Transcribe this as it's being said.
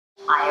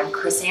Hi, I'm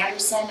Chris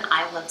Anderson,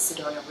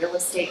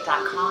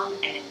 ilovesedonarealestate.com,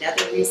 and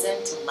another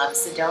reason to love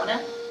Sedona,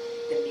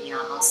 the Mii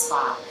Amo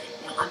Spa.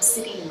 Now, I'm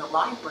sitting in the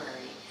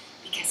library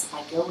because if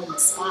I go in the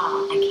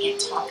spa, I can't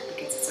talk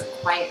because it's a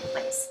quiet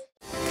place.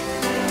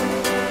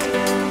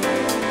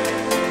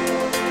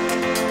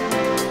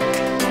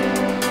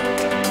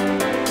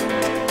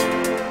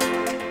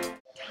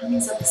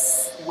 Tons of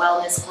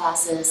wellness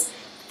classes,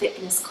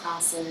 fitness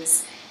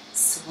classes,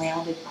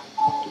 surrounded by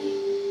beauty.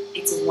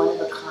 It's one of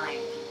a kind.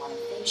 If you want a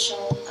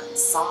facial, a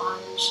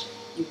massage,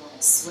 you want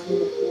to swim in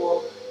the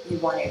pool, you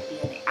want to be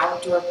in the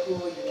outdoor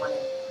pool, you want to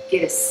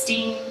get a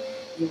steam,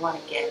 you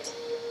want to get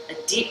a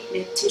deep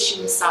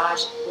tissue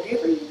massage,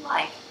 whatever you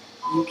like,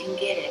 you can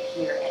get it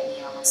here at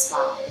Mii Amo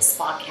Spa. The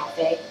Spa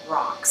Cafe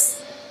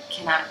rocks.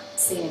 Cannot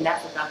say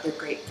enough about their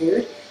great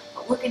food,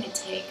 but we're going to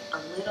take a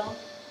little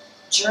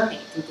journey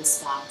through the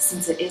spa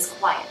since it is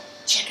quiet.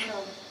 Check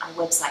out our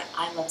website,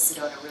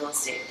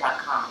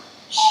 ilovesedonarealestate.com.